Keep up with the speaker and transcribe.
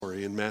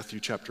story in Matthew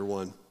chapter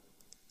 1.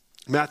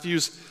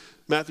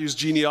 Matthew's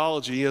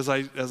genealogy, as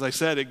I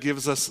said, it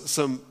gives us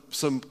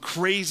some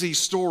crazy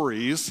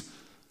stories.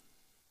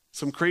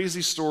 Some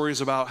crazy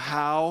stories about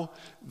how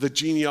the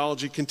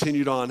genealogy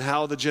continued on,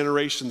 how the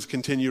generations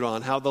continued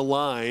on, how the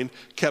line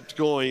kept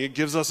going. It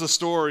gives us a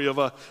story of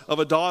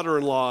a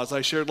daughter-in-law, as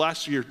I shared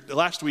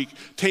last week,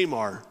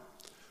 Tamar,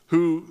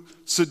 who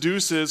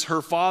seduces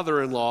her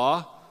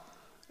father-in-law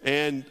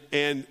and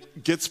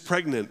gets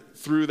pregnant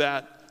through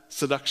that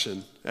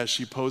seduction as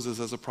she poses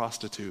as a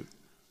prostitute.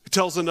 It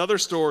tells another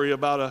story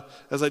about,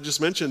 as I just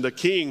mentioned, a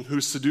king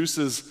who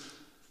seduces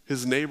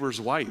his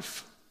neighbor's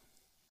wife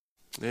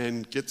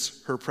and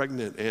gets her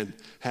pregnant and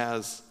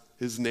has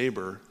his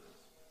neighbor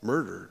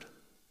murdered.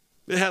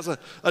 It has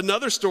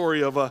another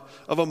story of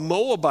a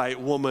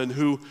Moabite woman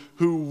who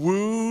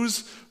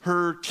woos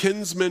her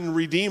kinsman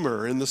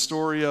redeemer in the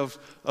story of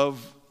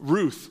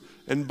Ruth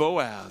and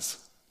Boaz.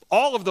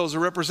 All of those are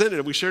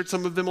represented. We shared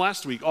some of them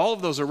last week. All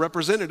of those are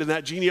represented in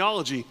that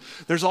genealogy.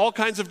 There's all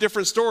kinds of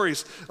different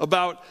stories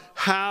about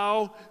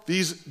how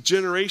these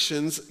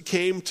generations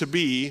came to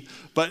be,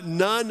 but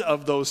none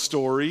of those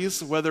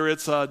stories, whether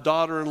it's a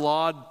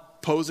daughter-in-law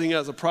posing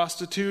as a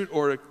prostitute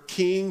or a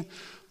king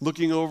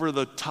looking over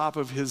the top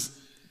of his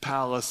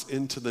palace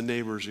into the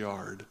neighbor's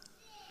yard,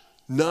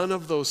 none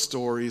of those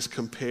stories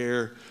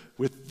compare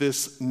with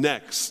this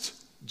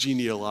next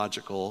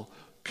genealogical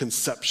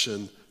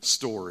conception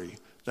story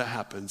that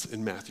happens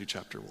in Matthew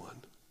chapter 1.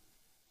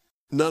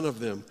 None of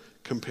them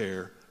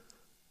compare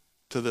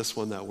to this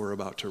one that we're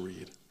about to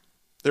read.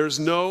 There's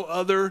no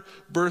other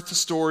birth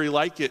story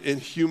like it in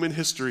human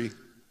history.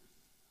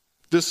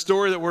 This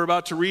story that we're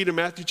about to read in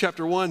Matthew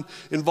chapter 1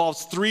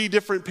 involves 3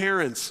 different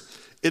parents.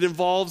 It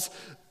involves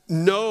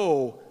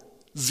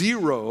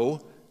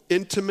zero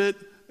intimate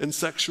and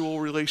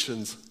sexual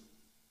relations.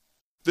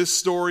 This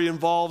story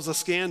involves a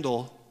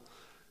scandal.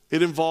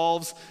 It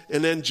involves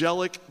an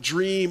angelic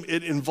dream.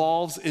 It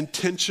involves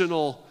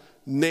intentional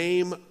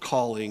name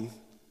calling.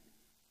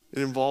 It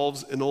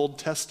involves an Old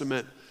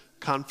Testament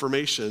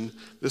confirmation.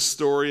 This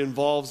story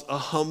involves a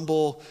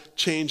humble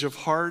change of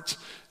heart,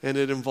 and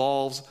it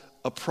involves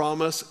a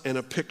promise and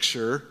a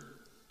picture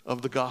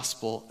of the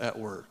gospel at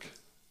work.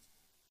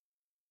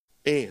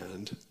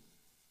 And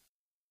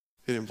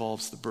it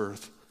involves the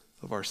birth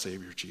of our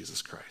Savior,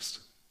 Jesus Christ.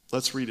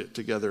 Let's read it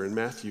together in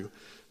Matthew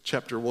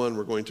Chapter 1,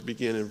 we're going to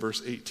begin in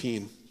verse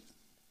 18.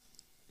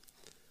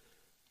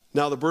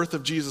 Now the birth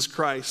of Jesus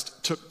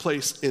Christ took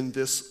place in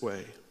this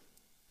way.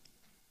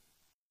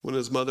 When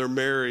his mother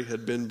Mary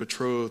had been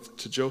betrothed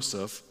to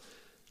Joseph,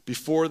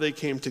 before they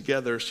came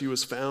together, she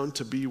was found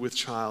to be with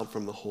child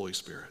from the Holy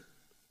Spirit.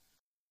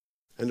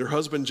 And her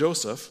husband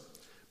Joseph,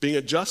 being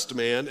a just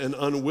man and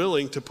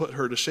unwilling to put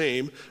her to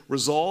shame,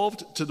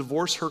 resolved to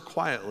divorce her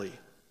quietly.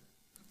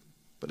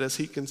 But as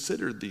he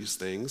considered these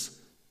things,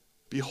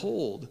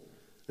 behold,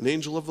 an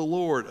angel of the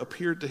Lord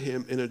appeared to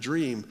him in a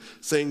dream,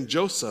 saying,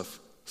 Joseph,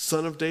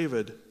 son of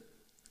David,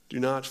 do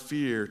not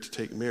fear to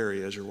take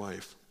Mary as your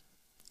wife,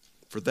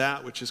 for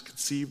that which is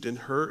conceived in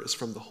her is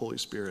from the Holy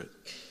Spirit.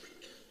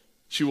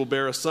 She will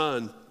bear a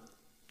son,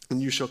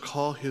 and you shall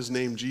call his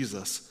name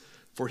Jesus,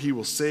 for he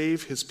will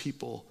save his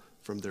people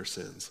from their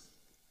sins.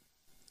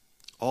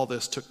 All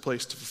this took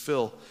place to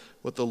fulfill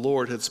what the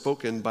Lord had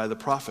spoken by the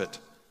prophet.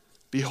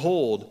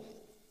 Behold,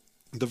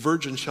 the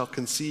virgin shall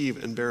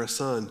conceive and bear a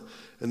son,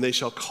 and they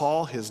shall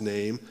call his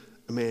name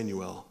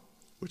Emmanuel,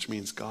 which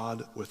means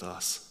God with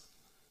us.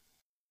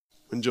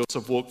 When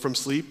Joseph woke from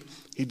sleep,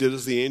 he did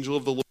as the angel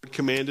of the Lord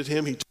commanded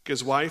him. He took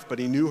his wife, but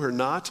he knew her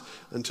not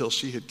until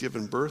she had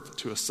given birth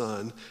to a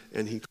son,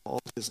 and he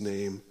called his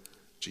name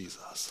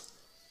Jesus.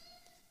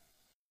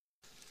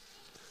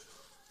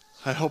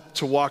 I hope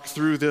to walk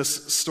through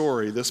this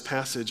story, this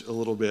passage a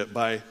little bit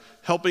by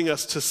helping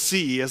us to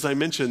see, as I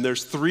mentioned,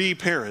 there's 3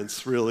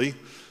 parents really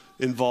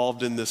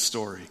involved in this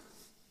story.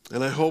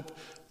 And I hope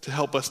to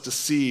help us to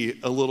see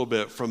a little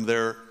bit from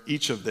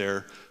each of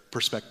their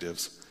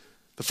perspectives.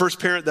 The first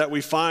parent that we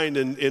find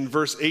in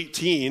verse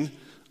 18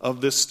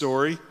 of this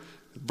story,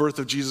 the birth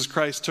of Jesus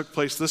Christ, took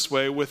place this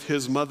way with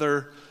his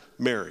mother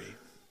Mary.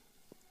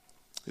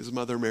 His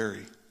mother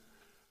Mary.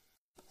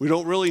 We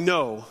don't really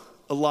know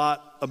a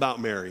lot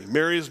about Mary.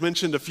 Mary is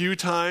mentioned a few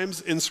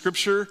times in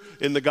Scripture,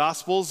 in the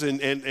Gospels,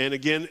 and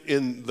again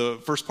in the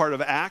first part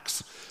of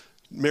Acts.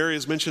 Mary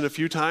is mentioned a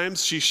few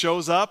times. She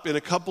shows up in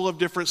a couple of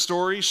different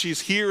stories.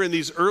 She's here in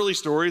these early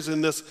stories,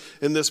 in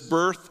this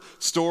birth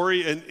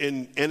story,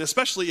 and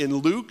especially in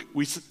Luke.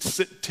 We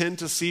tend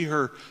to see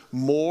her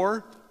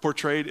more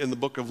portrayed in the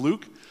book of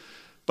Luke.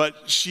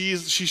 But she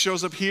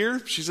shows up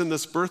here. She's in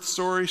this birth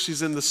story.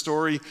 She's in the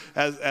story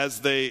as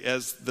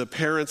the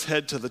parents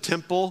head to the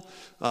temple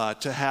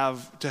to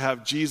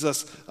have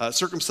Jesus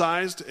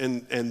circumcised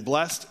and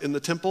blessed in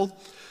the temple.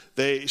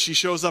 She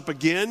shows up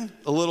again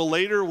a little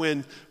later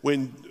when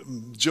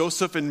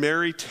Joseph and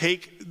Mary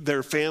take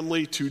their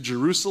family to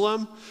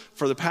Jerusalem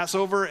for the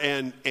Passover,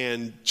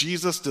 and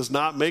Jesus does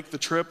not make the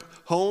trip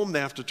home.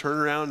 They have to turn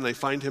around and they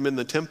find him in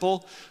the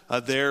temple.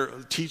 There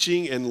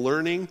teaching and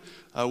learning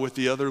with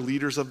the other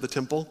leaders of the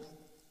temple.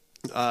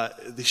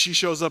 She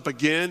shows up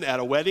again at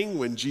a wedding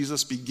when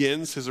Jesus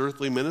begins his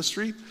earthly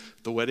ministry,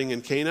 the wedding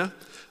in Cana.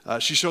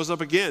 She shows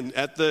up again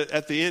at the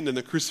end in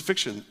the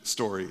crucifixion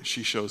story.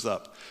 She shows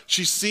up.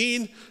 She's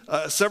seen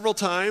several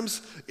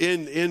times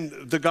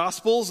in the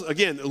Gospels.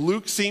 Again,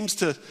 Luke seems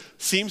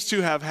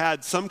to have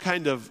had some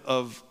kind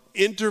of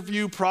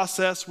interview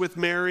process with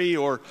Mary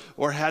or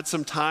had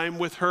some time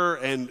with her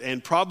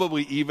and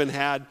probably even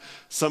had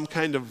some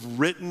kind of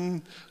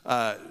written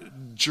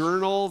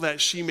journal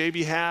that she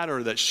maybe had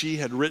or that she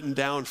had written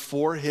down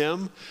for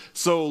him.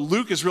 So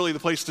Luke is really the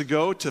place to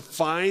go to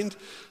find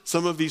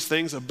some of these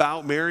things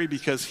about Mary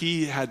because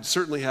he had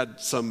certainly had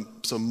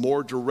some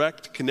more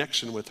direct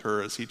connection with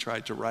her as he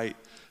tried to write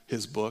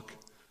his book.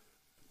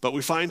 But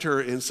we find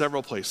her in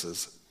several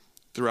places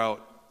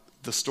throughout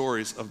the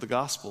stories of the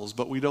Gospels,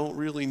 but we don't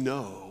really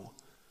know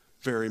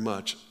very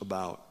much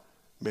about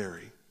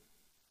Mary.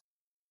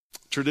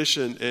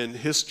 Tradition and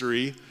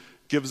history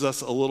gives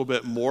us a little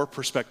bit more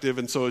perspective,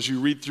 and so as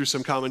you read through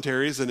some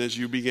commentaries and as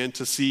you begin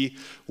to see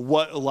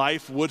what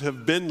life would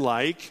have been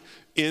like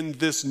in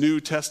this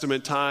New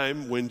Testament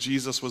time when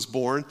Jesus was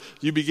born,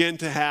 you begin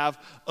to have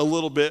a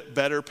little bit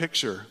better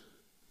picture.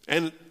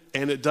 And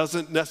it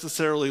doesn't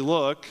necessarily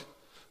look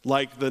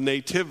like the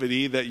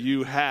nativity that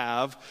you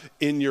have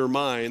in your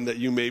mind that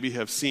you maybe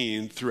have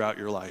seen throughout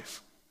your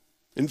life.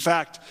 In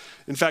fact,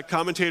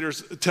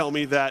 commentators tell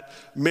me that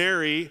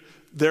Mary,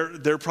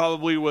 there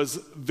probably was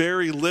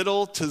very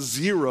little to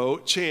zero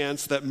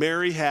chance that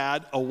Mary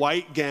had a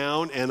white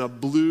gown and a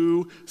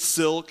blue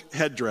silk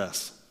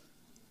headdress.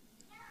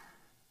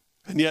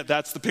 And yet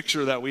that's the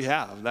picture that we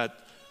have. That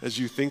as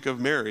you think of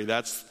Mary,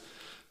 that's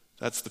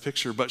the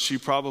picture. But she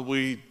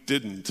probably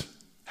didn't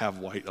have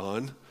white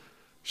on.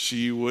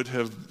 She would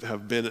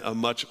have been a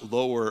much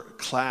lower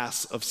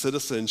class of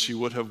citizen. She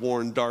would have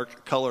worn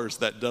dark colors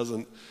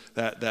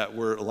that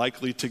were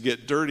likely to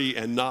get dirty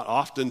and not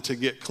often to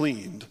get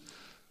cleaned.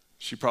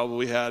 She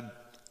probably had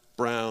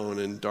brown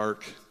and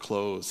dark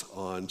clothes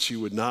on. She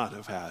would not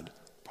have had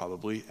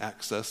probably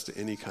access to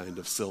any kind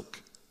of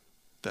silk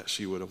that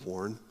she would have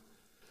worn.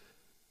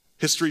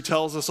 History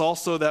tells us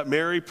also that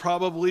Mary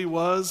probably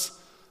was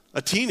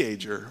a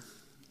teenager,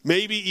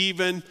 maybe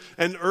even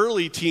an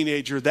early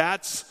teenager.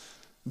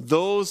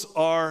 Those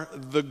are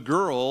the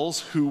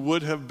girls who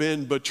would have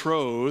been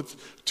betrothed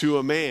to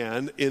a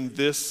man in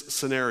this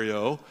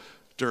scenario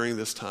during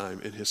this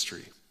time in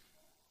history.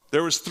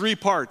 There was 3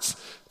 parts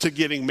to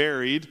getting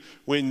married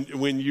when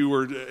you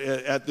were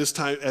at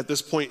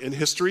this point in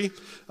history.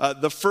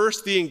 The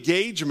first, the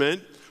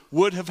engagement,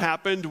 would have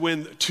happened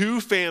when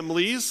 2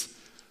 families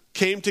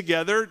came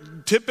together.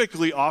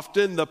 Typically,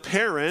 often the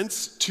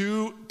parents,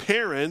 2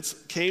 parents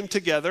came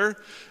together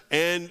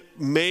and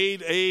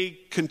made a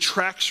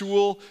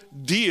contractual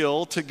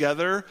deal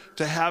together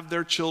to have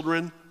their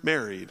children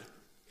married.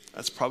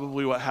 That's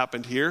probably what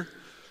happened here.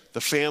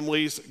 The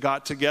families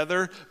got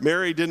together.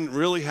 Mary didn't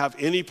really have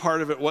any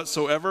part of it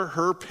whatsoever.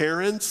 Her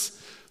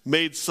parents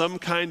made some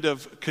kind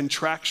of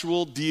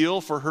contractual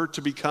deal for her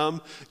to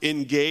become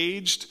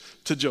engaged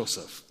to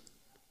Joseph.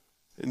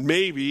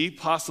 And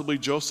possibly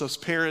Joseph's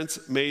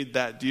parents made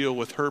that deal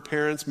with her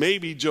parents.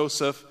 Maybe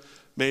Joseph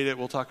made it.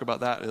 We'll talk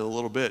about that in a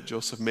little bit.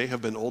 Joseph may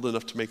have been old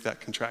enough to make that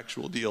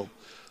contractual deal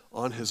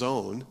on his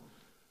own.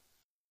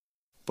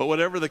 But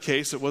whatever the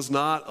case, it was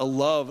not a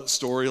love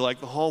story like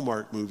the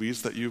Hallmark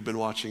movies that you've been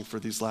watching for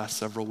these last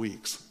several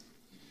weeks.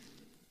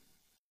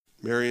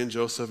 Mary and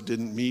Joseph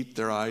didn't meet,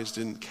 their eyes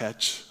didn't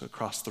catch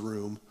across the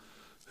room,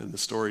 and the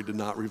story did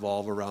not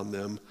revolve around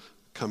them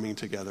coming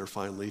together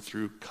finally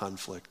through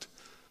conflict.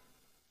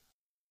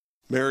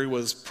 Mary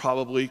was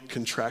probably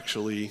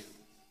contractually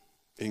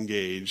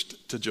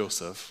engaged to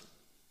Joseph,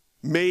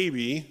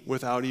 maybe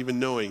without even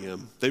knowing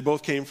him. They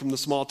both came from the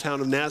small town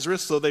of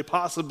Nazareth, so they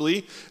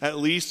possibly at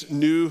least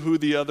knew who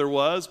the other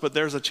was, but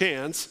there's a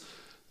chance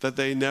that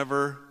they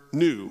never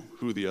knew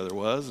who the other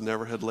was,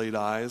 never had laid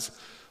eyes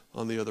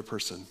on the other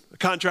person. A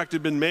contract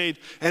had been made,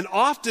 and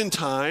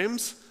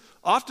oftentimes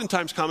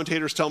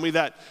commentators tell me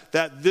that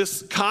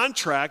this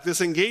contract,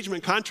 this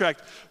engagement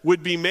contract,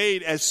 would be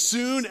made as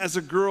soon as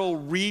a girl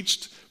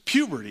reached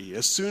puberty,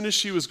 as soon as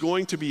she was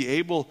going to be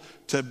able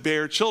to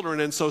bear children.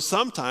 And so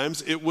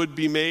sometimes it would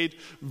be made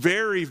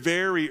very,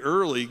 very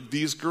early.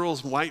 These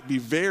girls might be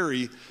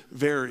very,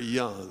 very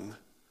young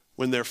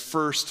when they're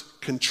first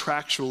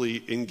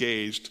contractually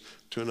engaged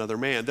to another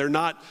man. They're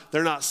not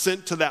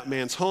sent to that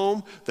man's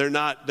home. They're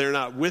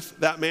not with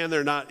that man.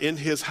 They're not in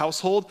his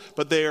household,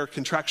 but they are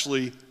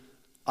contractually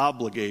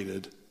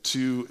obligated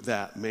to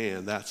that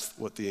man. That's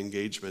what the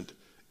engagement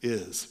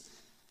is.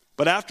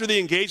 But after the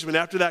engagement,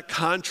 after that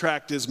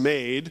contract is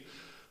made,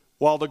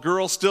 while the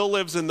girl still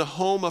lives in the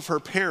home of her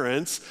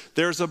parents,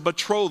 there's a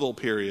betrothal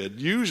period,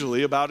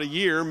 usually about a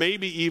year,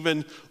 maybe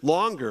even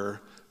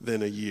longer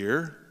than a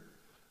year,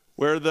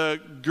 where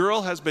the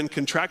girl has been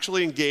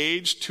contractually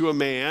engaged to a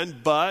man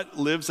but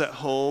lives at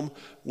home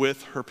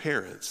with her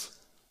parents.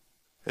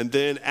 And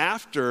then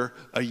after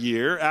a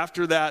year,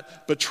 after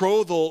that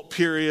betrothal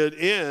period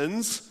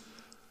ends,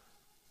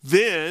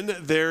 Then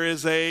there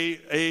is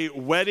a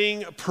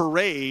wedding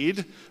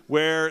parade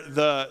where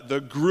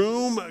the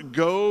groom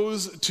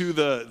goes to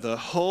the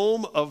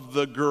home of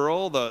the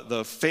girl,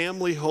 the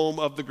family home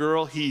of the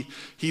girl.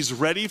 He's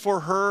ready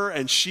for her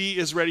and she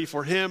is ready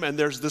for him. And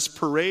there's this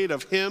parade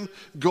of him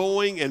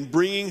going and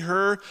bringing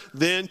her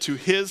then to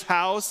his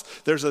house.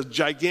 There's a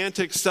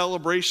gigantic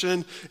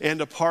celebration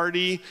and a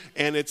party.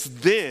 And it's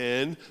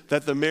then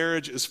that the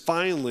marriage is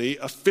finally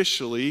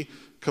officially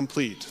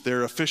complete.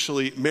 They're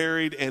officially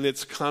married and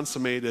it's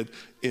consummated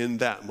in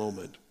that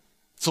moment.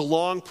 It's a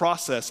long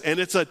process and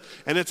it's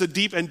a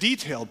deep and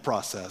detailed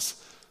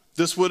process.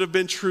 This would have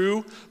been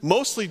true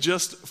mostly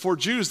just for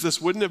Jews.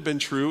 This wouldn't have been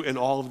true in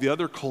all of the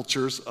other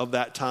cultures of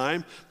that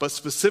time, but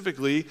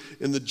specifically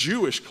in the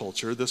Jewish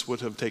culture, this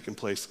would have taken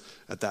place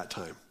at that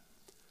time.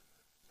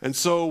 And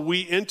so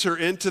we enter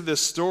into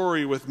this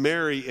story with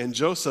Mary and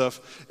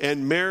Joseph,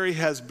 and Mary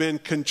has been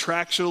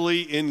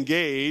contractually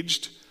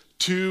engaged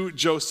to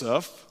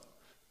Joseph,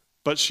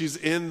 but she's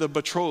in the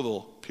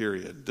betrothal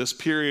period. This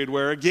period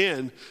where,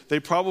 again, they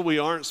probably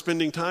aren't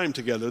spending time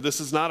together. This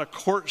is not a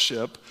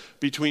courtship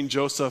between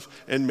Joseph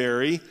and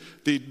Mary.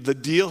 The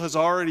deal has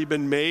already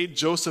been made.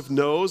 Joseph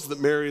knows that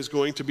Mary is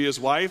going to be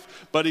his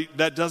wife, but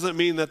that doesn't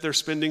mean that they're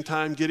spending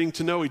time getting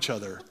to know each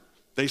other.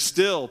 They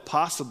still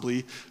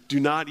possibly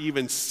do not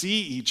even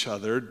see each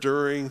other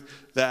during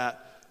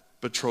that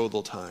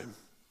betrothal time.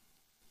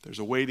 There's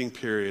a waiting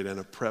period and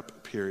a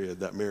prep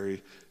period that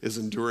Mary is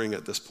enduring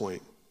at this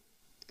point.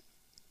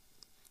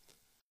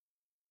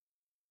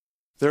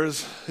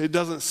 It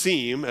doesn't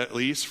seem, at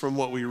least from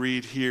what we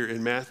read here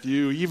in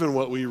Matthew, even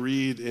what we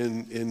read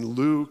in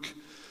Luke,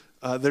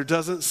 there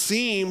doesn't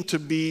seem to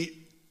be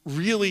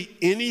really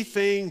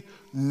anything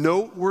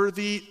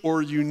noteworthy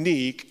or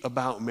unique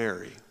about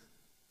Mary.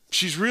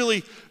 She's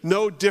really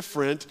no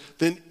different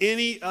than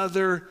any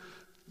other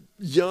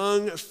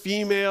young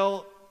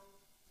female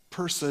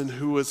person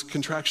who was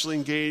contractually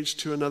engaged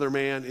to another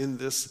man in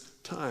this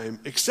time,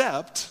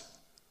 except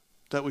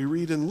that we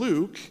read in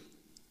Luke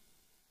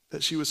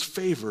that she was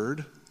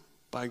favored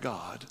by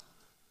God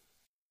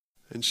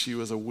and she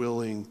was a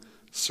willing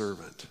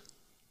servant,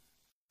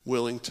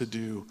 willing to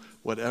do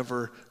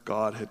whatever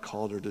God had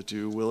called her to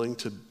do, willing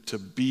to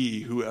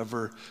be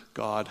whoever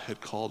God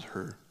had called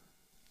her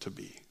to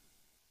be.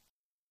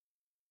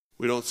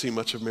 We don't see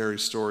much of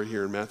Mary's story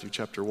here in Matthew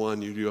chapter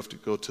 1. You do have to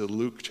go to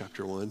Luke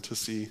chapter 1 to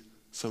see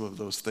some of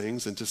those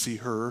things and to see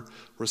her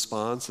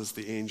response as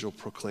the angel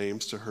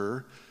proclaims to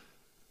her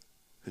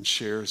and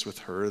shares with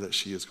her that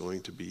she is going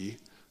to be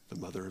the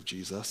mother of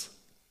Jesus.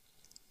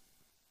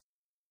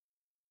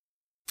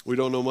 We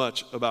don't know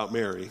much about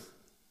Mary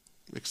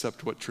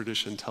except what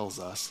tradition tells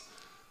us,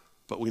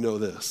 but we know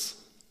this: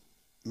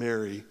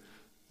 Mary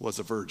was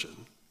a virgin.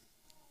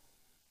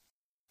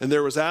 And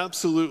there was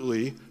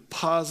absolutely,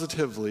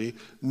 positively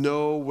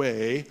no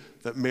way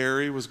that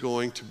Mary was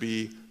going to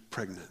be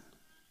pregnant.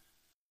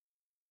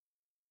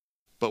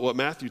 But what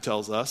Matthew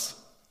tells us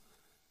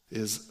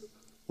is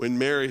when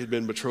Mary had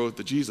been betrothed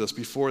to Jesus,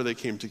 before they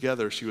came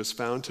together, she was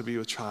found to be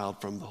with child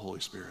from the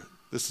Holy Spirit.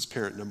 This is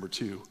parent number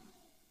 2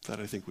 that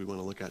I think we want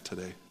to look at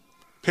today.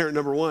 Parent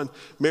number 1,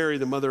 Mary,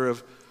 the mother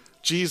of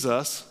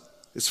Jesus,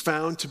 is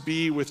found to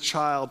be with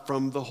child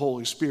from the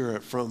Holy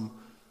Spirit, from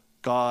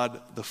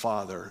God the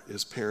Father,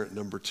 is parent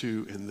number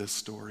 2 in this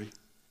story.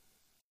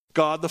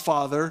 God the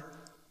Father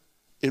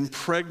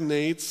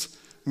impregnates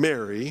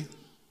Mary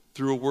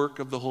through a work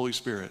of the Holy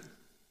Spirit.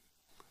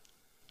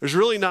 There's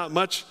really not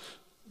much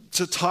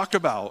to talk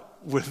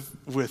about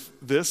with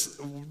this.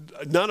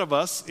 None of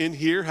us in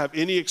here have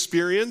any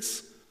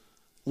experience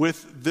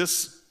with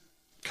this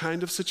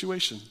kind of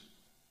situation.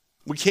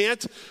 We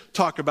can't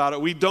talk about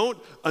it. We don't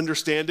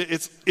understand it.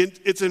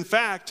 It's in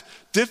fact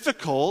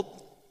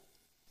difficult,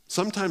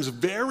 sometimes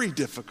very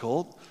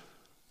difficult,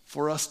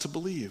 for us to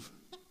believe.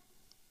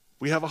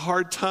 We have a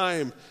hard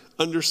time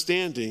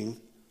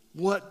understanding,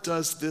 what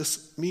does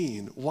this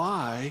mean?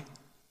 Why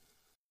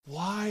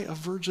a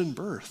virgin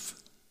birth?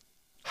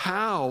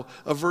 How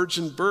a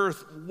virgin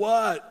birth?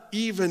 What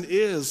even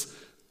is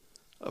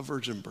a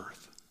virgin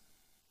birth?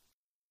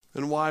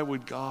 And why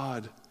would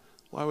God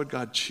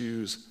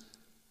choose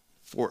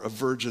for a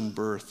virgin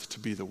birth to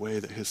be the way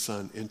that his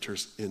son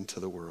enters into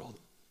the world?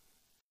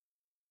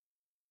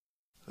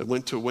 I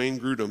went to Wayne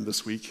Grudem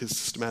this week, his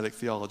systematic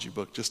theology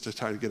book, just to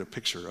try to get a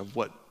picture of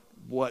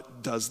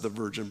what does the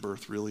virgin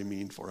birth really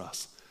mean for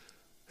us.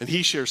 And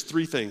he shares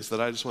 3 things that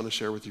I just want to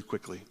share with you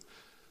quickly.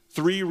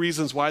 3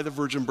 reasons why the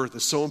virgin birth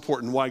is so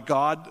important, why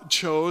God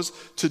chose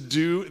to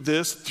do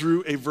this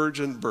through a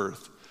virgin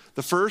birth.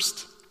 The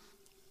first,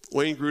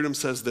 Wayne Grudem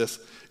says this.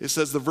 It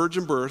says the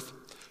virgin birth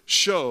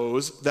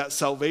shows that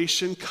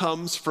salvation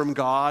comes from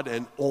God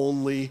and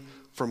only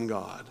from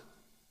God.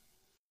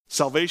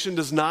 Salvation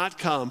does not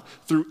come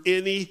through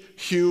any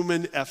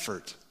human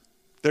effort.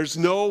 There's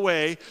no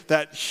way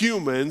that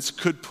humans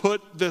could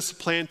put this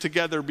plan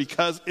together,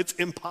 because it's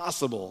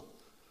impossible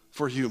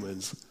for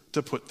humans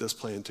to put this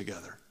plan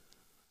together.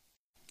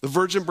 The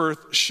virgin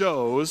birth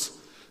shows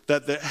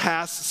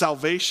that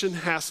salvation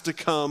has to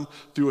come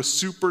through a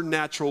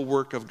supernatural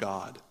work of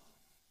God.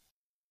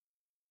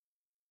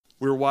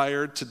 We're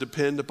wired to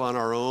depend upon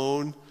our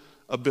own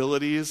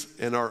abilities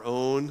and our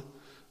own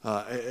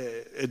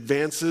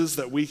advances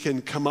that we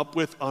can come up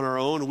with on our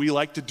own. We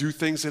like to do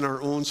things in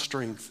our own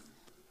strength.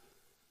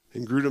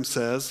 And Grudem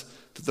says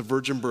that the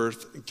virgin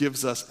birth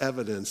gives us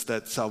evidence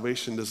that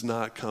salvation does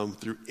not come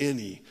through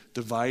any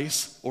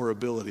device or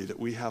ability that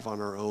we have on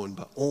our own,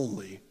 but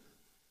only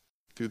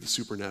through the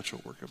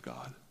supernatural work of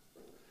God.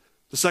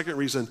 The second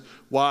reason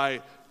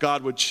why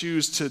God would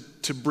choose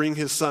to bring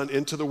his son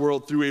into the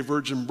world through a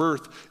virgin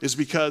birth is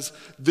because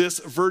this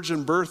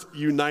virgin birth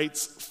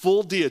unites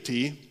full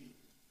deity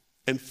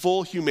and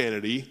full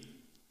humanity,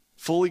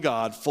 fully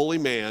God, fully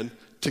man,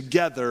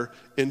 together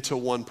into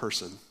one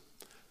person.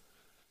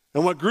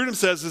 And what Grudem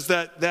says is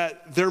that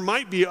there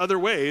might be other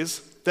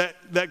ways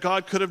that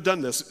God could have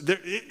done this.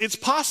 It's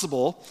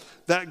possible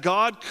that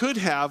God could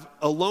have,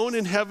 alone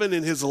in heaven,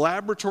 in his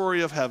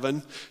laboratory of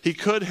heaven, he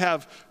could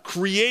have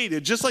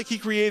created, just like he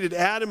created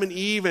Adam and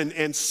Eve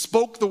and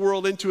spoke the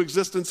world into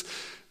existence,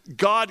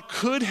 God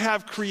could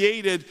have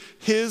created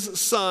his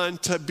son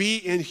to be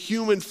in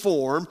human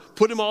form,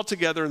 put him all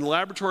together in the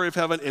laboratory of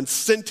heaven, and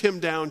sent him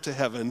down to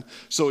heaven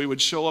so he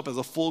would show up as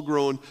a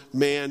full-grown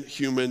man,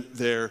 human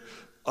there,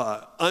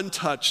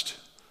 untouched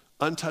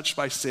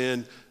by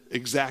sin,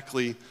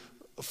 exactly,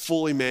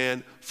 fully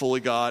man, fully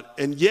God.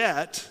 And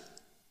yet,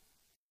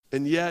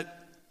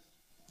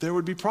 there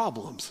would be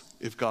problems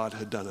if God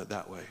had done it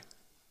that way.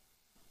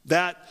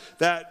 That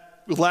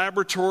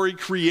laboratory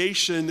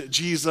creation,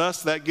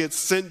 Jesus, that gets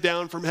sent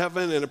down from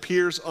heaven and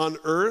appears on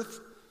earth,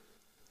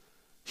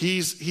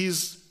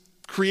 he's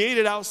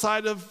created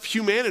outside of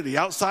humanity,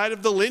 outside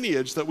of the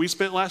lineage that we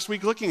spent last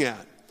week looking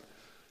at.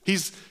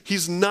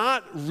 He's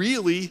not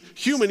really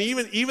human,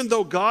 even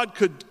though God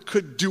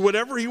could do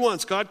whatever he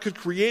wants. God could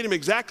create him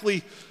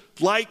exactly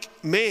like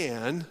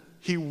man.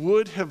 He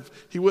would have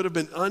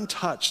been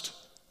untouched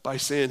by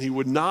sin. He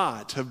would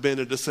not have been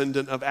a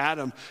descendant of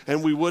Adam,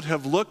 and we would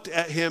have looked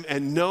at him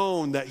and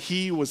known that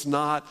he was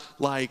not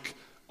like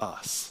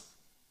us.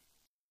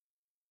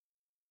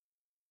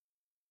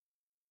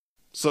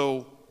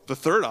 So the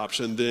third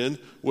option then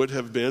would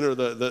have been, or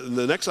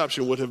the next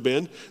option would have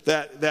been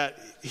that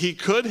he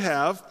could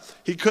have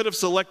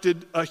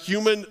selected a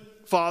human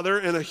father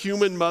and a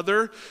human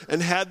mother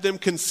and had them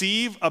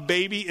conceive a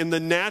baby in the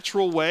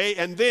natural way,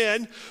 and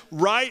then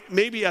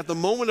maybe at the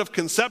moment of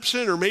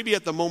conception or maybe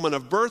at the moment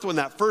of birth, when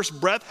that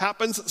first breath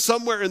happens,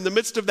 somewhere in the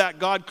midst of that,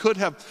 God could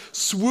have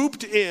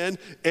swooped in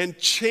and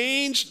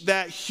changed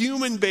that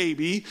human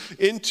baby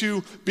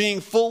into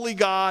being fully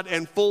God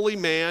and fully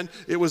man.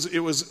 It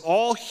was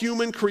all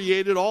human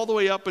created all the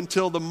way up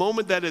until the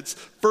moment that its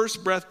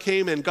first breath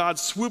came, and God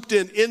swooped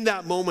in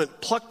that moment,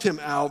 plucked him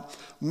out,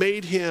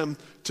 made him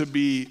to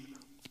be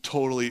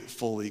totally,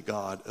 fully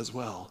God as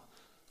well.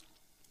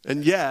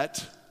 And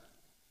yet,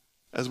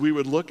 as we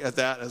would look at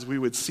that, as we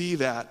would see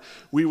that,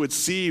 we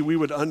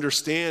would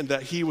understand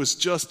that he was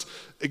just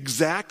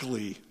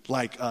exactly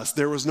like us.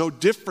 There was no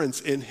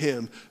difference in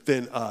him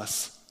than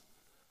us.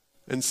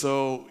 And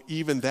so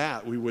even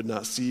that we would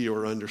not see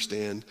or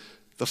understand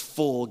the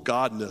full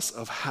godness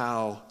of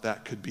how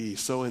that could be.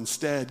 So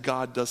instead,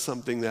 God does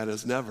something that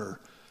has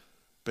never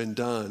been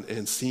done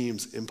and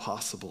seems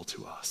impossible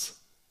to us.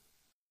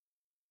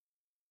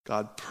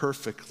 God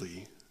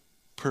perfectly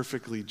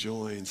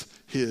joins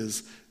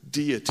his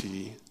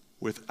deity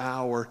with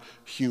our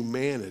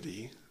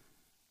humanity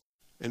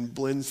and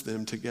blends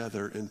them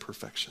together in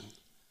perfection.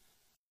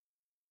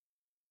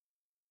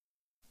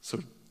 So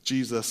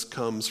Jesus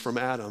comes from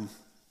Adam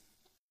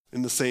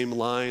in the same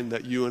line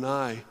that you and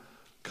I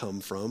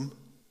come from.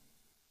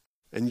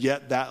 And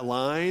yet that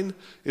line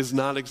is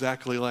not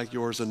exactly like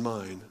yours and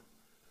mine.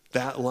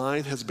 That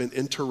line has been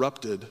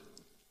interrupted.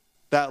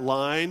 That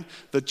line,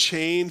 the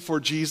chain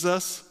for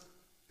Jesus,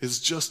 is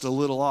just a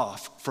little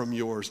off from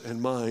yours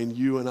and mine.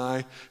 You and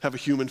I have a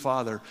human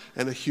father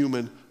and a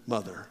human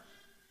mother,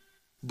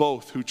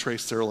 both who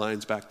trace their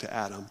lines back to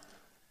Adam.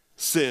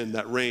 Sin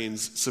that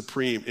reigns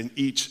supreme in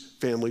each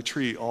family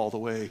tree all the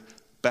way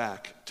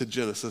back to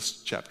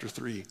Genesis chapter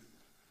 3.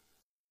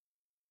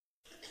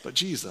 But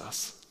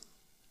Jesus,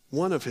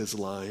 one of his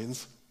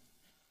lines,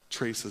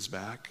 traces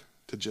back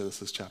to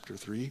Genesis chapter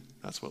 3.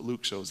 That's what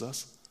Luke shows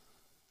us.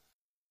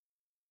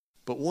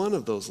 But one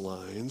of those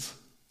lines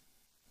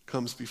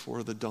comes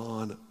before the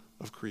dawn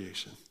of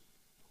creation.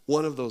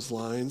 One of those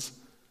lines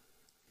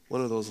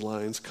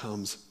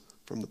comes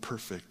from the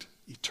perfect,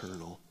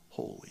 eternal,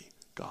 holy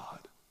God.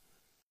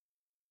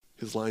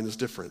 His line is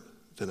different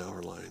than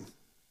our line.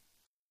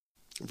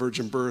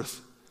 Virgin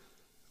birth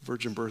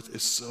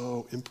is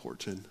so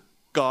important.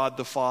 God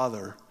the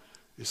Father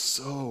is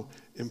so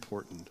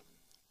important.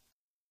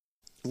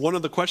 One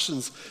of the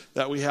questions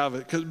that we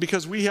have,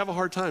 because we have a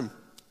hard time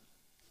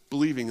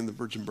believing in the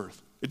virgin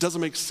birth. It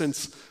doesn't make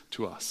sense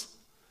to us.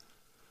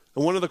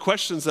 And one of the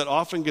questions that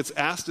often gets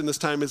asked in this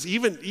time is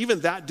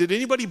even that, did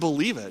anybody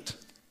believe it?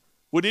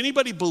 Would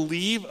anybody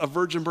believe a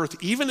virgin birth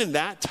even in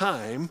that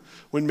time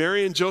when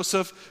Mary and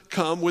Joseph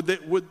come? Wouldn't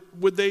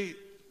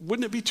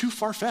it be too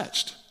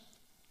far-fetched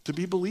to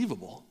be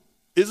believable?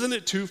 Isn't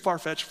it too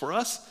far-fetched for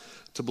us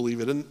to believe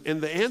it?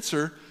 And the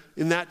answer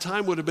in that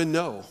time would have been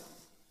no.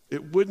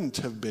 It wouldn't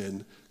have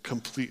been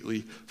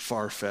completely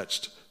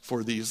far-fetched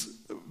for these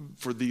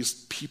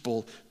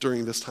people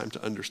during this time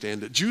to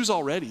understand it. Jews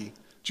already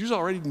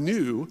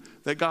knew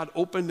that God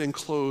opened and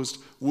closed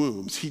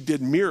wombs. He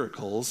did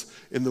miracles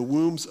in the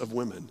wombs of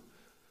women.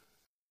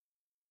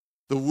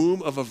 The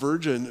womb of a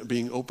virgin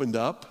being opened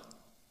up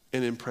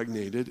and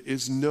impregnated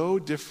is no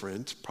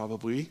different,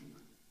 probably,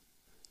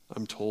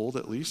 I'm told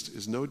at least,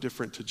 is no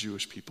different to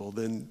Jewish people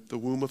than the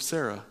womb of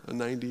Sarah, a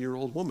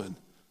 90-year-old woman,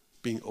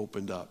 being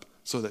opened up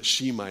so that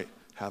she might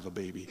have a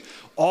baby.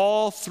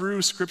 All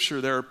through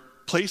Scripture, there are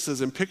places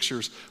and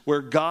pictures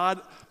where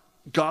God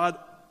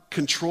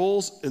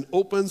controls and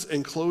opens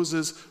and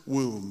closes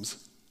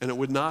wombs. And it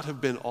would not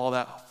have been all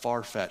that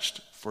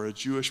far-fetched for a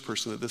Jewish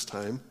person at this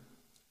time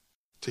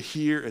to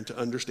hear and to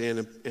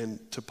understand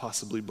and to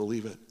possibly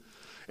believe it.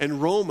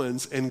 And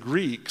Romans and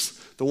Greeks,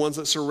 the ones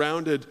that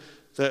surrounded,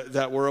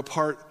 that were a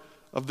part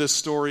of this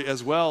story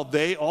as well,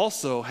 they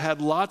also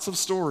had lots of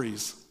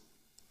stories.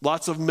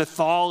 Lots of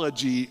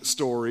mythology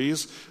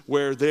stories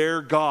where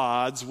their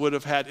gods would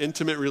have had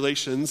intimate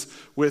relations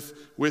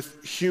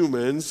with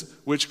humans,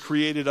 which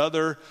created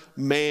other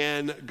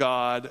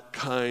man-god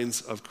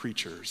kinds of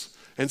creatures.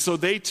 And so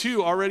they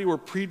too already were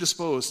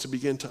predisposed to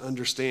begin to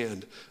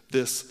understand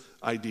this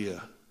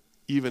idea,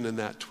 even in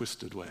that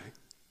twisted way.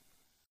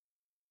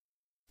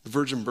 The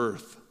virgin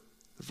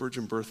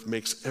birth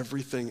makes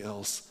everything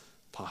else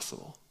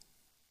possible.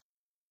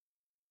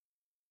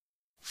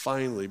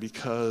 Finally,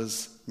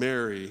 because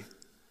Mary,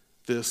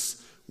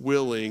 this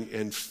willing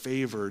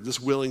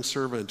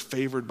servant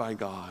favored by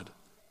God,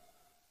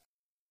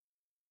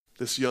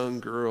 this young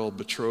girl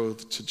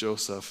betrothed to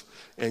Joseph,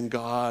 and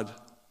God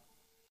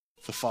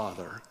the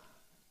Father,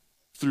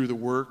 through the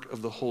work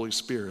of the Holy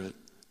Spirit,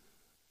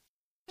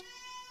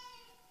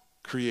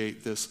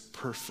 create this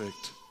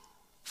perfect,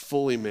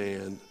 fully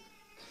man,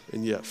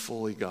 and yet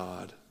fully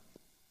God,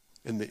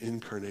 and the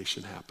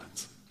incarnation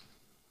happens.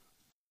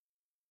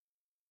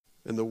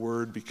 And the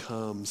Word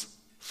becomes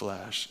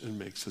flesh and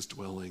makes his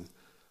dwelling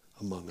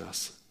among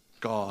us.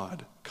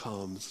 God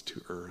comes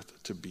to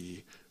earth to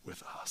be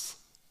with us.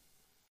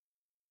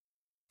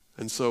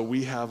 And so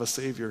we have a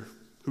Savior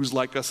who's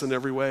like us in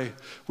every way.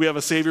 We have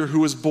a Savior who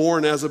was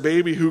born as a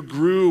baby, who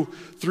grew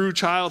through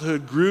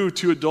childhood, grew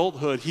to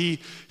adulthood. He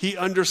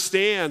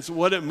understands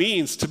what it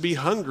means to be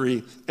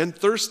hungry and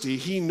thirsty.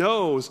 He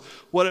knows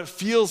what it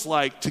feels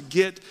like to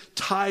get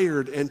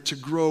tired and to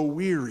grow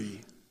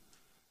weary.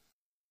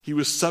 He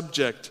was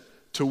subject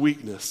to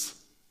weakness.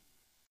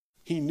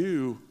 He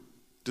knew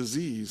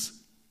disease.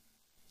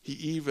 He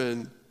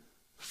even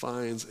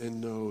finds and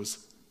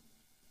knows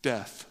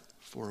death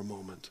for a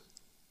moment.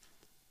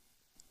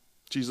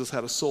 Jesus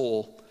had a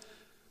soul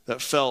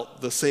that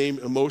felt the same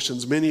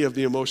emotions, many of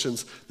the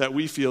emotions that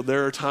we feel.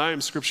 There are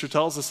times, Scripture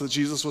tells us, that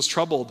Jesus was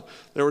troubled.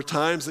 There were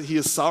times that he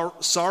is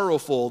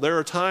sorrowful. There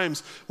are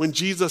times when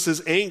Jesus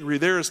is angry.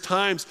 There is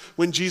times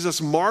when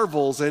Jesus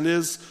marvels and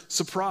is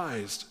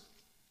surprised.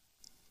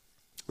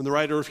 And the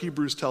writer of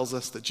Hebrews tells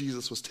us that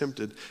Jesus was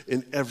tempted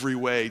in every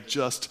way,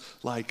 just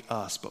like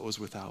us, but was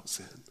without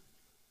sin.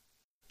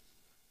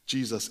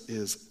 Jesus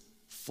is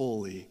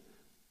fully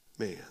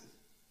man.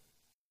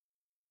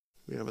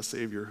 We have a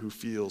Savior who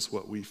feels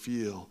what we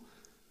feel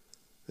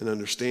and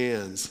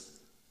understands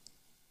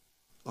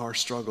our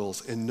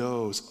struggles and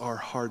knows our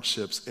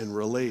hardships and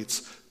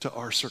relates to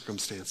our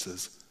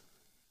circumstances.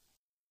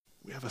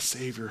 We have a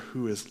Savior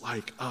who is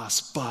like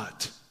us,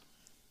 but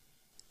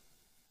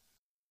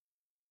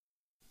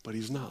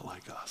he's not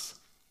like us.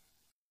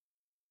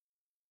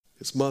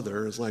 His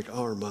mother is like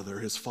our mother.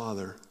 His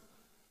father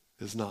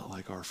is not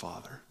like our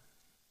father.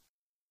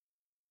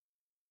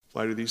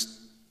 Why do these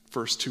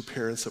first two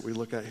parents that we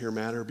look at here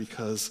matter?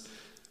 Because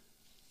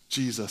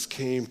Jesus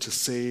came to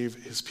save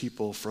his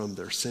people from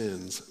their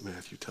sins,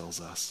 Matthew tells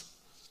us.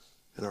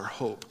 And our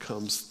hope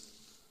comes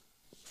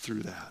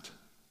through that.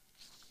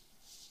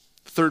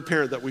 The third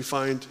parent that we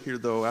find here,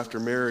 though, after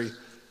Mary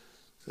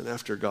and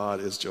after God,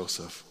 is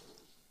Joseph.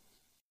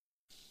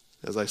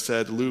 As I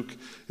said, Luke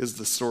is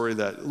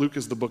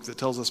the book that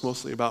tells us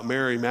mostly about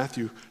Mary.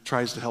 Matthew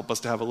tries to help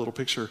us to have a little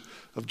picture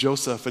of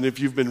Joseph. And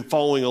if you've been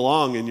following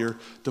along in your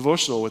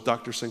devotional with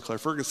Dr. Sinclair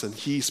Ferguson,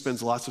 he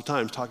spends lots of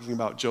time talking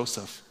about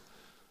Joseph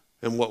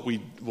and what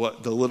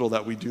the little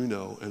that we do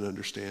know and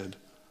understand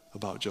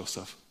about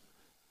Joseph.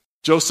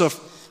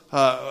 Joseph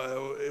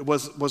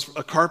was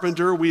a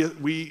carpenter.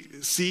 We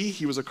see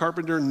he was a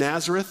carpenter in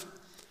Nazareth.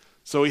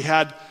 So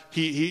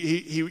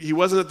he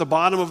wasn't at the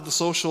bottom of the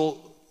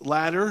social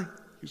ladder.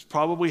 He's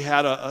probably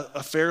had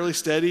a fairly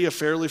steady, a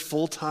fairly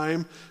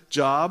full-time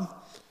job.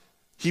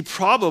 He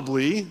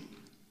probably,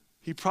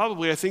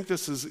 I think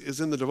this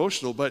is in the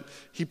devotional, but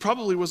he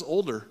probably was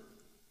older.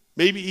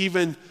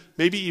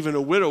 maybe even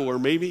a widow, or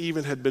maybe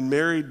even had been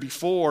married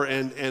before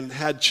and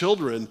had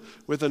children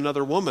with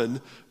another woman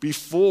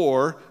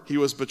before he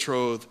was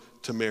betrothed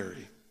to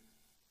Mary.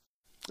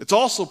 It's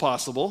also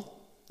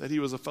possible that he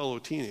was a fellow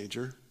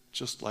teenager,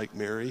 just like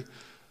Mary.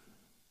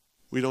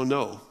 We don't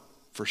know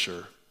for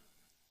sure.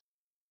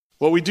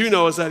 What we do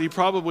know is that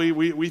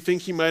we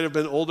think he might have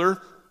been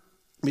older,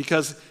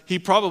 because he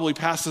probably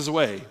passes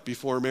away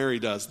before Mary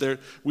does.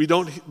 We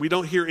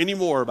don't hear any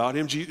more about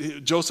him.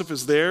 Joseph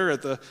is there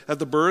at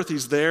the birth.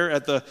 He's there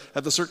at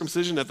the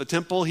circumcision, at the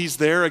temple. He's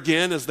there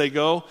again as they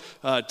go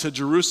to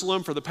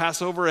Jerusalem for the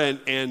Passover,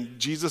 and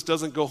Jesus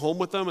doesn't go home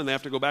with them, and they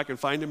have to go back and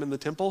find him in the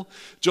temple.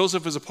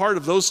 Joseph is a part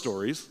of those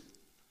stories,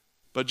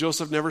 but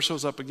Joseph never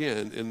shows up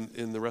again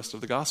in the rest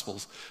of the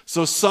Gospels.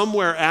 So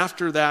somewhere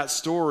after that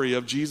story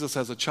of Jesus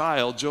as a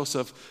child,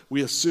 Joseph,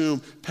 we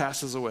assume,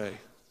 passes away.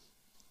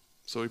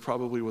 So he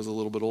probably was a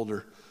little bit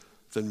older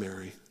than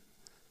Mary.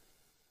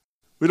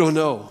 We don't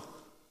know.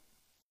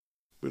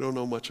 We don't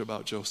know much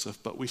about Joseph,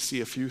 but we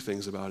see a few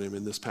things about him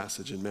in this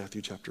passage in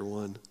Matthew chapter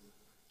 1.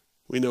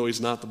 We know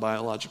he's not the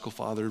biological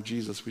father of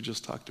Jesus. We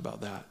just talked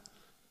about that.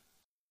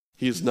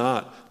 He is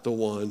not the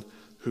one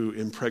who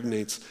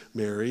impregnates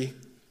Mary.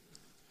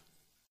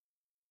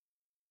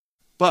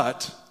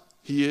 But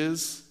he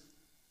is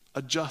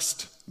a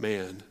just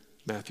man,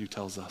 Matthew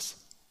tells us.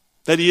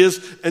 That he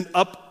is an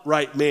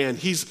upright man.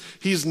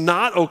 He's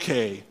not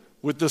okay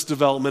with this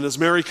development as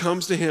Mary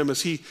comes to him,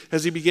 as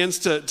he begins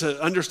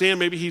to understand.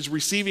 Maybe he's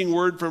receiving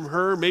word from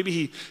her.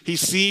 Maybe he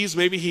sees.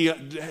 Maybe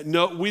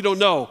we don't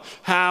know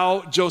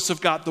how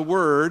Joseph got the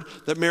word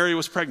that Mary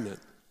was pregnant.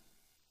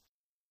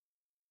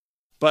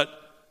 But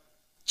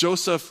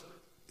Joseph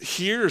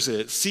hears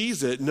it,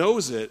 sees it,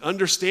 knows it,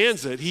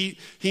 understands it.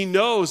 He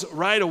knows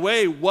right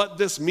away what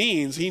this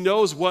means. He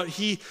knows what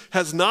he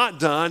has not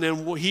done,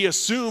 and he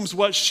assumes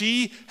what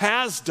she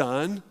has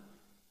done.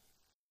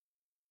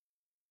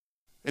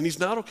 And he's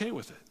not okay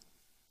with it.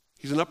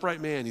 He's an upright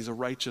man. He's a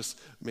righteous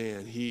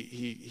man.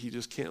 He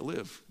just can't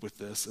live with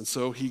this. And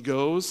so he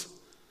goes,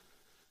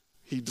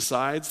 he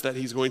decides that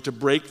he's going to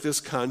break this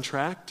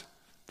contract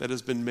that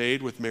has been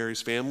made with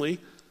Mary's family,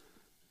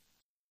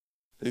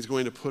 and he's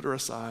going to put her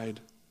aside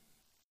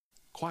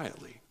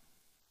quietly.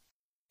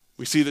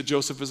 We see that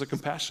Joseph is a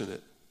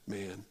compassionate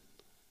man.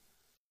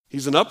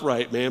 He's an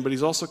upright man, but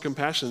he's also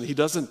compassionate. He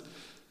doesn't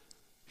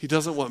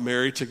want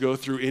Mary to go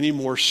through any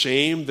more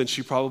shame than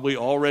she probably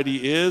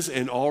already is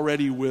and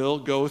already will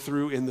go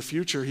through in the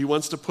future. He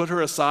wants to put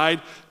her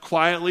aside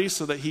quietly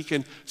so that he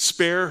can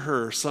spare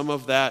her some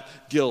of that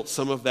guilt,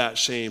 some of that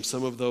shame,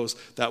 some of those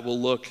that will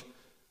look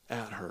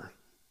at her.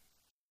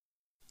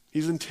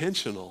 He's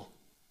intentional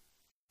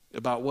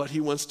about what he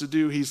wants to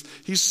do. He's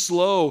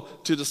slow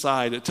to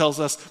decide.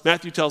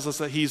 Matthew tells us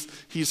that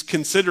he's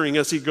considering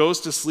as he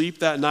goes to sleep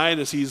that night,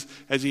 as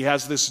he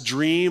has this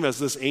dream, as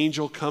this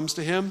angel comes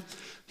to him.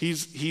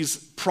 He's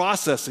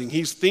processing,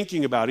 he's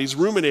thinking about, he's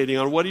ruminating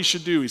on what he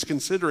should do. He's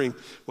considering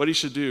what he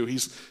should do.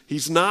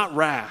 He's not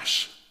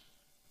rash,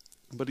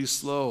 but he's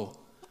slow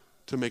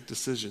to make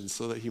decisions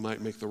so that he might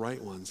make the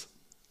right ones.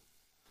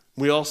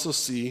 We also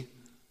see,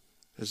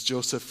 as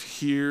Joseph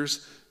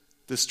hears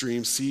this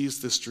dream,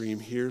 sees this dream,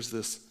 hears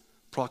this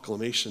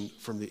proclamation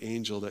from the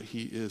angel, that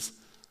he is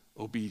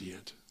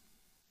obedient.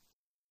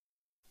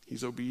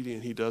 He's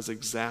obedient. He does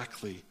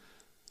exactly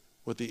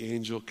what the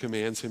angel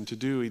commands him to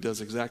do. He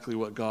does exactly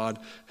what God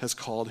has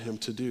called him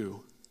to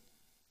do.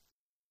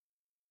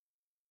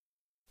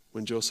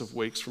 When Joseph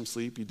wakes from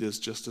sleep, he does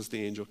just as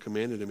the angel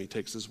commanded him. He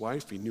takes his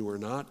wife, he knew her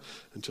not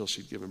until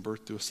she'd given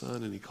birth to a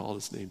son, and he called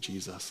his name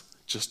Jesus,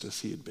 just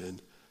as he had been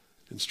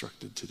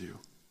instructed to do.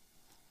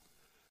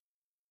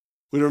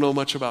 We don't know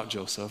much about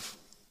Joseph.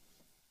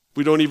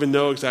 We don't even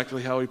know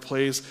exactly how he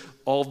plays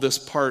all this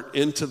part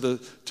into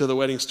the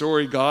wedding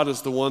story. God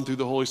is the one through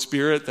the Holy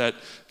Spirit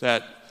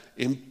that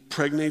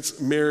impregnates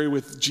Mary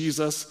with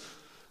Jesus.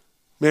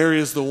 Mary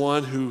is the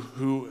one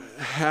who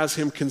has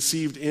him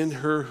conceived in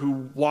her,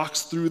 who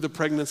walks through the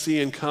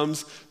pregnancy and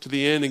comes to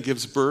the end and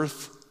gives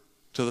birth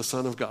to the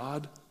Son of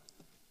God.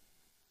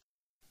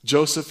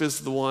 Joseph is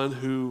the one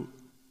who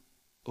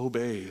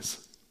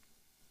obeys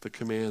the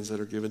commands that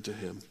are given to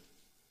him.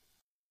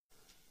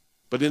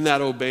 But in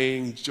that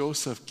obeying,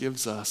 Joseph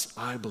gives us,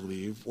 I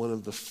believe, one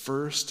of the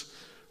first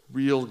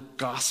real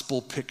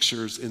gospel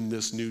pictures in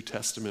this New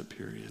Testament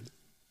period.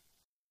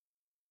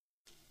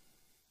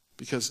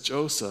 Because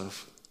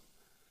Joseph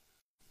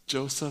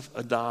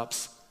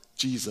adopts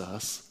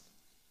Jesus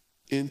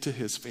into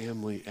his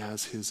family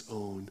as his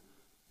own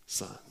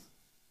son.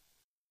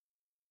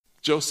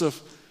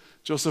 Joseph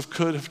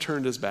could have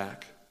turned his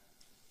back.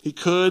 He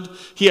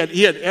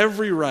had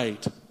every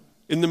right.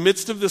 In the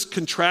midst of this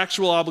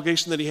contractual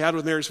obligation that he had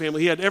with Mary's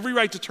family, he had every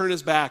right to turn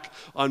his back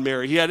on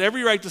Mary. He had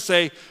every right to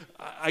say,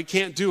 I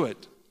can't do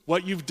it.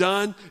 What you've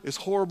done is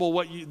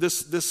horrible.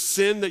 This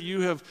sin that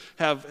you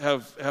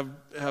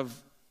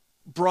have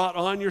brought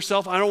on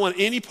yourself, I don't want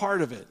any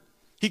part of it.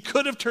 He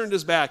could have turned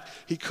his back.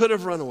 He could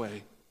have run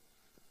away.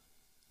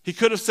 He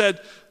could have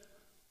said,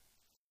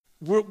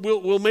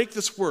 we'll make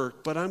this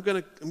work, but I'm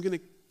gonna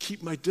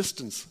keep my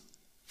distance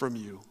from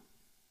you.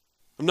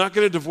 I'm not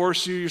going to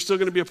divorce you. You're still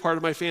going to be a part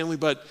of my family,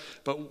 but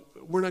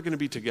we're not going to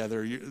be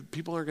together.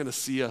 People aren't going to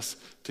see us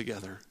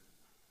together.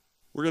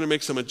 We're going to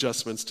make some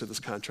adjustments to this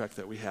contract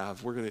that we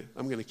have.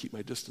 I'm going to keep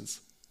my distance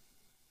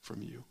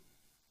from you.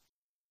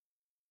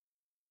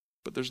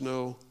 But there's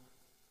no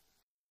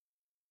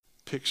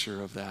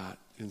picture of that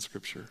in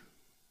Scripture.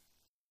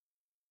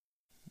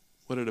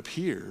 What it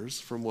appears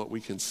from what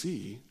we can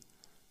see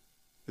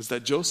is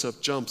that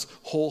Joseph jumps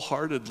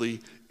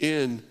wholeheartedly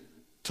in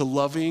to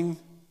loving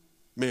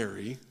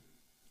Mary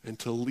and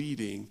to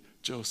leading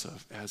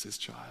Joseph as his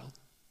child.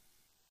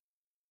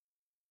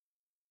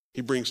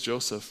 He brings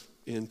Joseph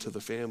into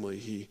the family.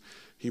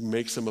 He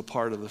makes him a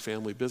part of the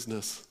family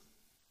business.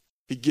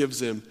 He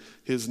gives him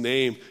his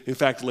name. In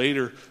fact,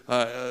 later,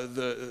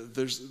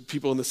 there's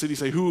people in the city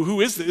say,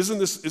 "Who is this?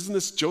 Isn't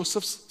this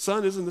Joseph's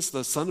son? Isn't this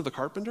the son of the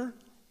carpenter?"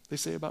 They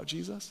say about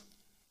Jesus.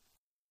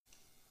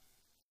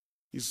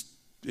 He's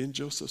in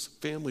Joseph's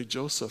family.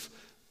 Joseph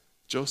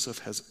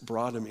has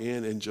brought him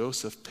in, and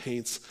Joseph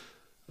paints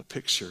a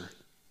picture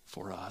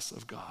for us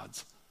of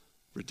God's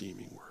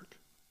redeeming work.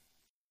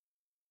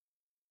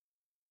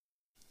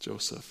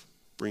 Joseph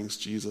brings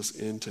Jesus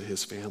into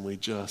his family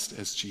just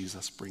as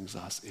Jesus brings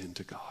us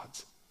into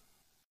God's.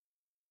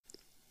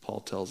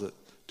 Paul tells it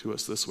to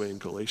us this way in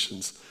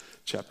Galatians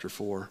chapter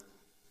 4.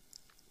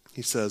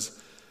 He says,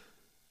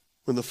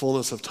 "When the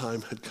fullness of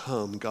time had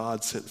come,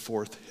 God sent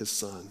forth his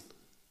son,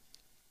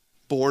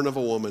 born of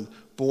a woman,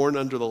 born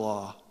under the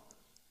law,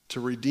 to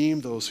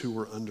redeem those who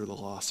were under the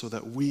law, so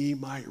that we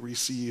might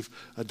receive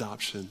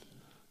adoption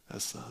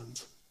as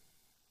sons."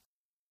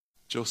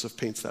 Joseph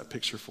paints that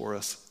picture for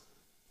us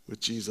with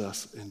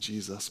Jesus, and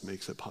Jesus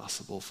makes it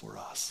possible for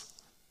us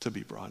to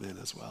be brought in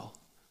as well.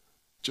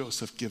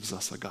 Joseph gives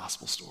us a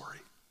gospel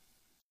story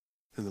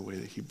in the way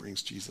that he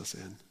brings Jesus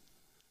in.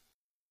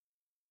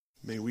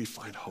 May we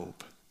find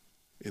hope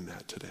in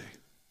that today.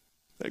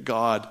 That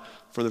God,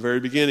 from the very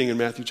beginning in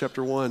Matthew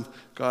chapter 1,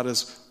 God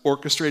is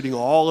orchestrating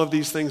all of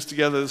these things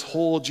together, this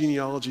whole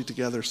genealogy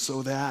together,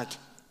 so that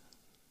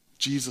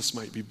Jesus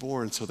might be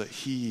born, so that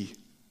he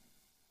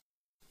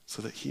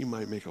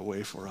might make a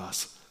way for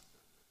us,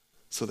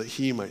 so that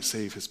he might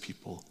save his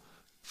people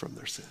from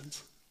their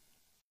sins.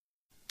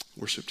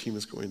 Worship team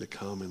is going to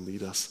come and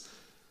lead us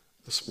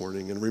this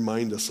morning and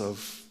remind us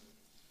of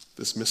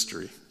this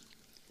mystery.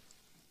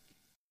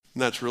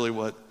 And that's really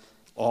what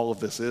all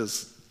of this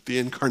is. The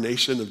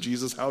incarnation of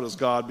Jesus. How does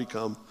God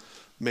become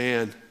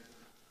man?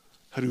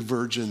 How do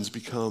virgins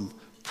become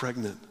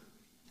pregnant?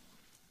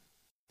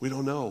 We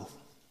don't know.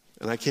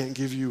 And I can't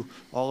give you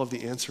all of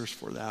the answers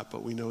for that,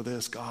 but we know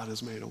this: God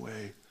has made a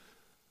way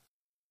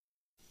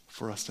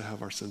for us to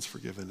have our sins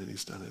forgiven, and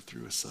he's done it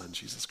through his son,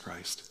 Jesus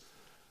Christ.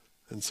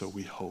 And so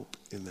we hope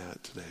in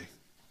that today.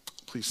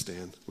 Please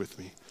stand with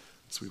me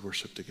as we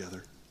worship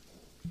together.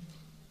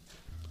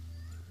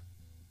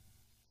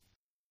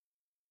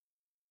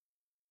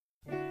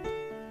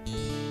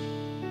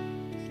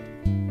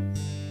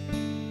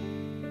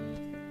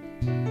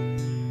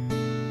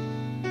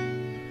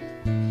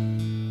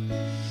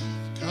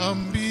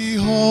 Come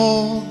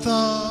behold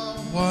the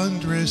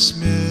wondrous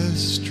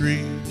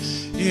mystery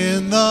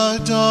in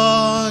the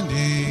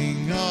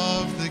dawning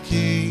of the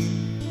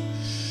King.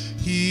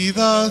 He,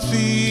 the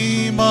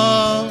theme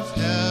of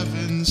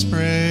heaven's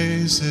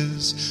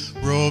praises,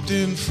 robed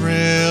in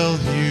frail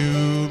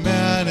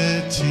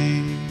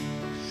humanity.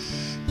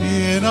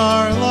 In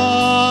our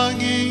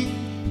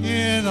longing,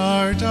 in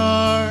our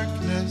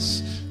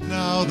darkness,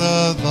 now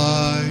the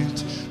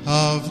light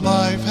of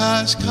life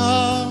has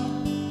come.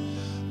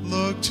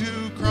 Look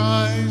to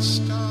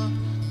Christ,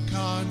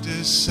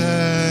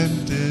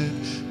 condescended,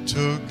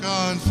 took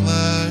on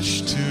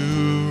flesh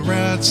to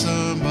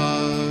ransom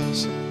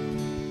us.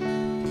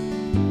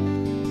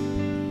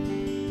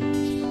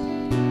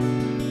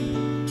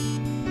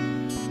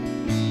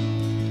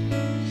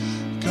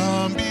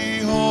 Come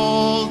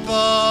behold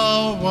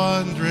the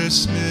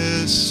wondrous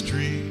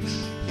mystery,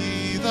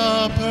 he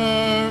the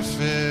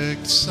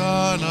perfect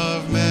Son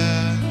of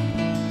Man.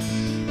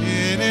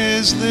 In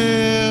his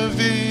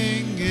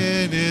living,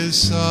 in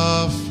his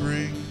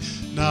suffering,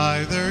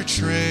 neither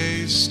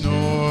trace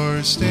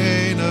nor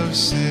stain of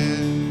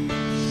sin.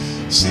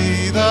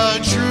 See the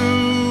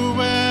true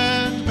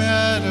and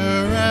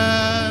better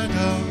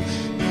Adam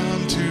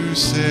come to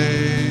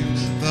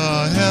save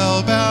the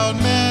hell-bound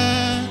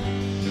man.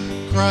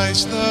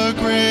 Christ, the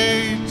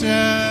great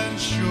and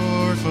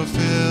sure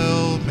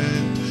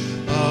fulfillment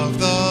of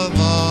the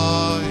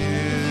law,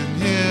 in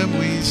him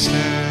we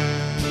stand.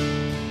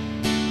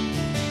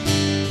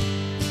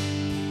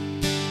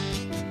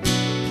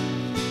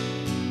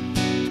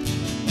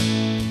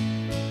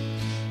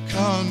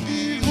 Come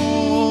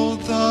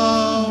behold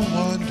the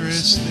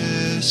wondrous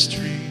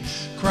mystery,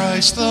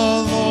 Christ the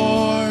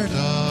Lord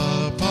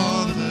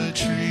upon the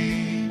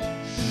tree.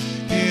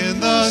 In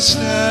the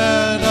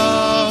stead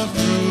of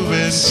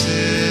ruined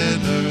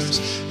sinners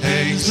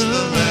hangs the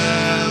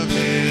Lamb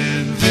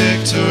in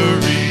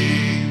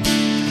victory.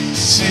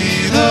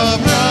 See the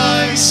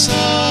price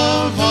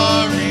of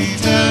our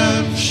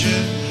redemption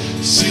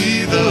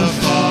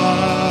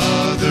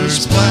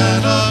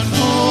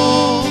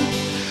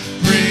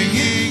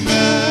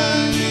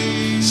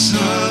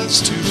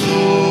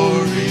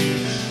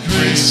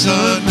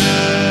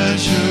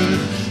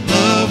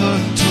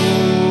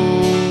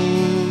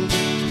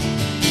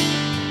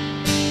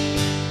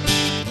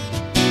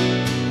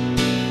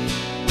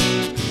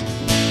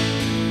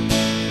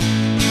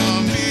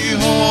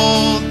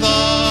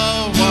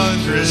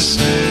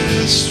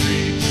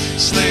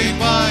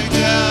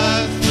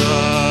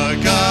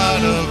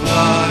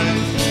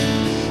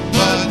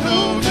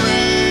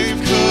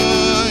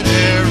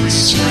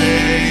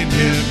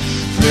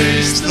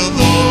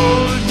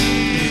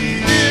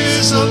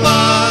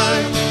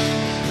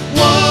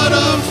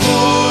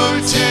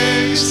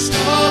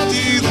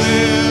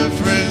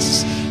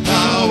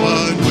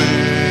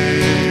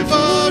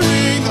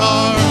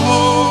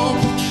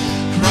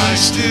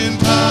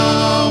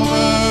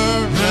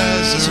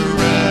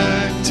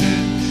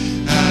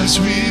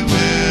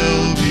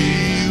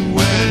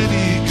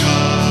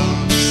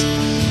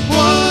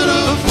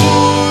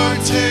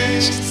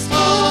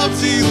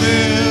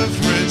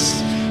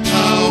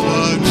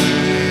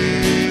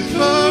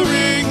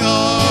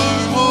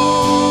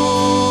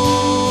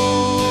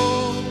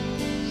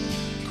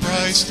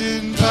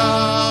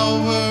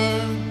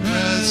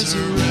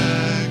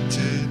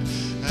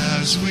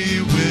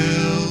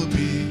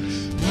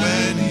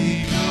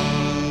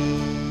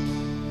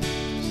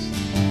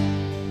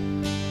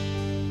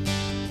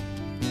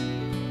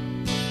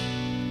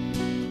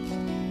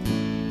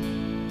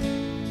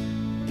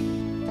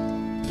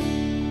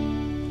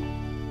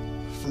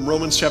from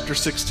Romans chapter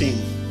 16.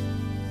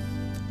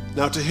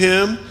 Now to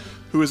him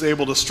who is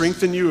able to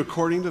strengthen you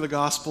according to the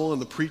gospel and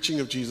the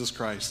preaching of Jesus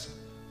Christ,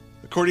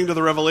 according to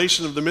the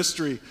revelation of the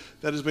mystery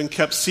that has been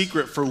kept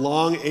secret for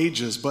long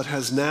ages, but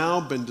has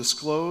now been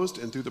disclosed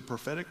and through the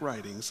prophetic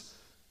writings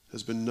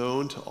has been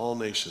known to all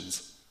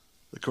nations,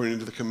 according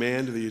to the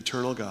command of the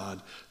eternal God,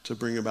 to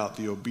bring about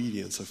the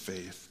obedience of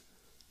faith.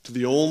 To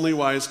the only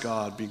wise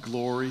God be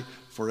glory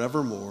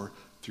forevermore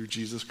through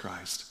Jesus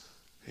Christ.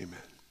 Amen.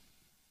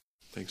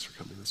 Thanks for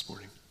coming this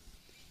morning.